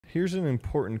Here's an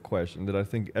important question that I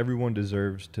think everyone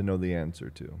deserves to know the answer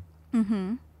to.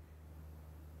 Mm-hmm.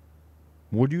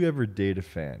 Would you ever date a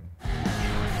fan?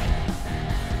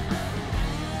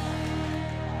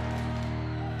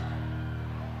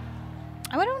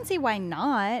 I don't see why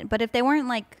not, but if they weren't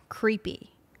like creepy.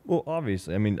 Well,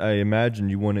 obviously. I mean, I imagine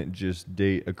you wouldn't just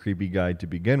date a creepy guy to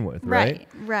begin with, right?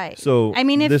 Right. So, I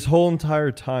mean, if this whole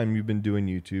entire time you've been doing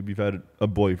YouTube, you've had a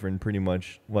boyfriend pretty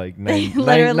much like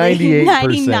literally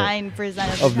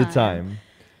 98% of the time.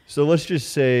 So let's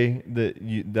just say that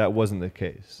that wasn't the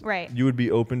case. Right. You would be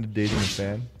open to dating a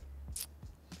fan?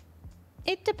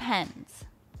 It depends.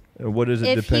 What does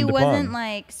it depend upon? If he wasn't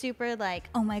like super like,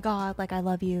 oh my God, like I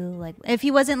love you. Like if he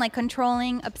wasn't like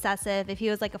controlling, obsessive, if he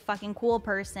was like a fucking cool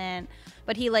person,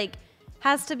 but he like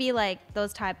has to be like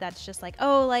those type that's just like,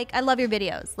 oh, like I love your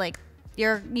videos. Like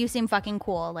you seem fucking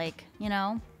cool. Like, you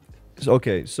know?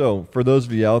 Okay, so for those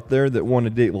of you out there that want to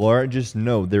date Lara, just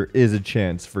know there is a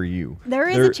chance for you. There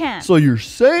is a chance. So you're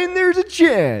saying there's a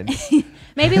chance.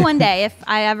 Maybe one day if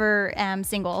I ever am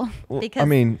single. Well, because I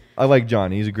mean, I like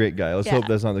Johnny. He's a great guy. Let's hope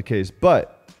that's not the case.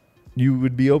 But you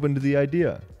would be open to the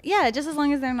idea. Yeah, just as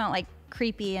long as they're not like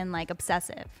creepy and like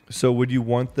obsessive. So would you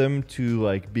want them to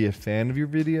like be a fan of your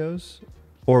videos?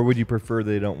 Or would you prefer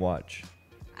they don't watch?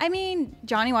 I mean,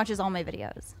 Johnny watches all my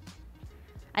videos.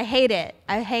 I hate it.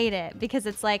 I hate it because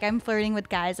it's like I'm flirting with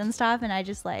guys and stuff, and I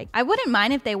just like I wouldn't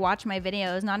mind if they watch my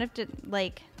videos, not if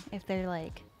if they're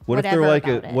like what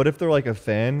if they're like a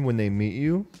fan when they meet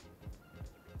you,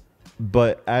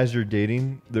 but as you're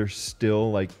dating, they're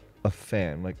still like a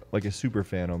fan, like a super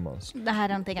fan almost. I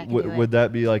don't think I can do it. Would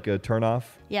that be like a turnoff?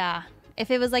 Yeah,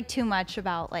 if it was like too much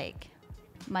about like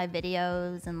my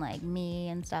videos and like me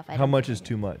and stuff. How much is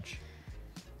too much?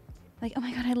 Like, oh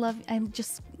my God, I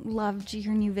just loved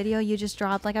your new video you just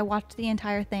dropped. Like, I watched the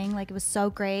entire thing. Like, it was so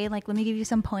great. Like, let me give you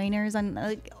some pointers. And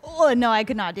like, oh no, I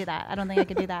could not do that. I don't think I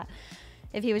could do that.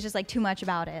 If he was just like too much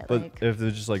about it. But like, if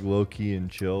it's just like low key and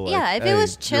chill. Like, yeah, if it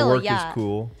was chill, your work yeah. is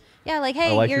cool. Yeah, like,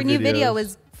 hey, like your new video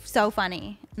was so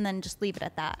funny. And then just leave it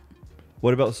at that.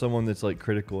 What about someone that's like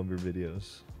critical of your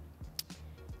videos?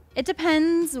 It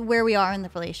depends where we are in the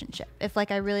relationship. If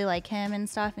like I really like him and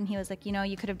stuff and he was like, you know,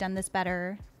 you could have done this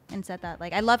better. And said that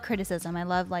like I love criticism. I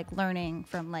love like learning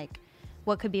from like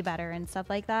what could be better and stuff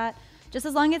like that. Just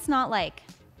as long as it's not like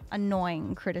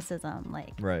annoying criticism,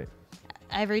 like right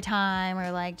every time or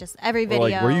like just every video. Or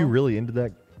like, were you really into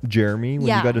that Jeremy when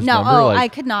you got his no, number? Oh, like, I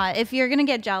could not. If you're gonna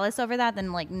get jealous over that,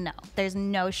 then like no, there's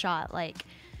no shot. Like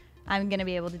I'm gonna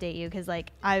be able to date you because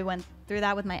like I went through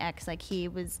that with my ex. Like he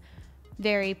was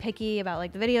very picky about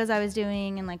like the videos I was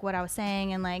doing and like what I was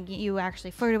saying, and like you actually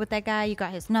flirted with that guy, you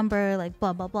got his number, like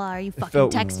blah blah blah, are you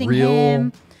fucking texting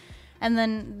him? And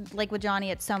then like with Johnny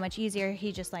it's so much easier.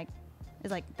 He just like is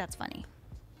like, that's funny,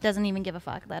 doesn't even give a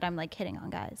fuck that I'm like hitting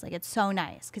on guys. Like it's so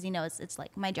nice because he knows it's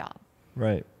like my job.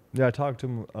 Right. Yeah, I talked to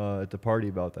him at the party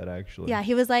about that actually. Yeah,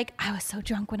 he was like, I was so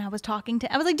drunk when I was talking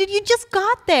to, I was like, dude, you just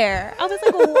got there. I was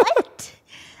like, what?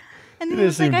 And then he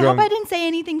was like, I hope I didn't say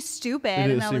anything stupid. He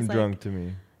didn't and seem drunk to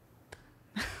me.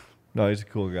 No, he's a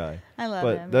cool guy. I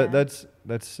love him. But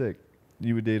that's sick.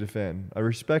 You would date a fan. I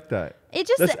respect that.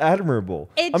 That's admirable.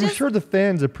 I'm sure the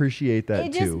fans appreciate that too.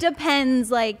 It just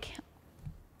depends, like,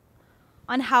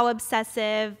 on how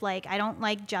obsessive. Like, I don't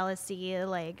like jealousy.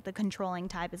 Like, the controlling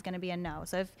type is going to be a no.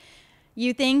 So if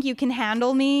you think you can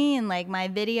handle me and like my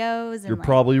videos and you're like,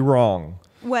 probably wrong.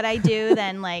 What I do,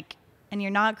 then like, and you're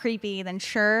not creepy, then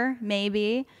sure,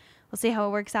 maybe. We'll see how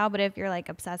it works out. But if you're like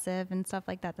obsessive and stuff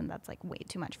like that, then that's like way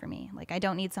too much for me. Like I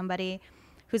don't need somebody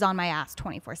who's on my ass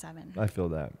 24/7. I feel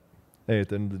that. Hey, at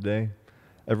the end of the day,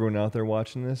 everyone out there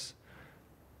watching this,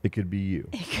 it could be you.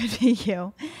 It could be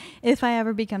you if I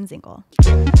ever become single.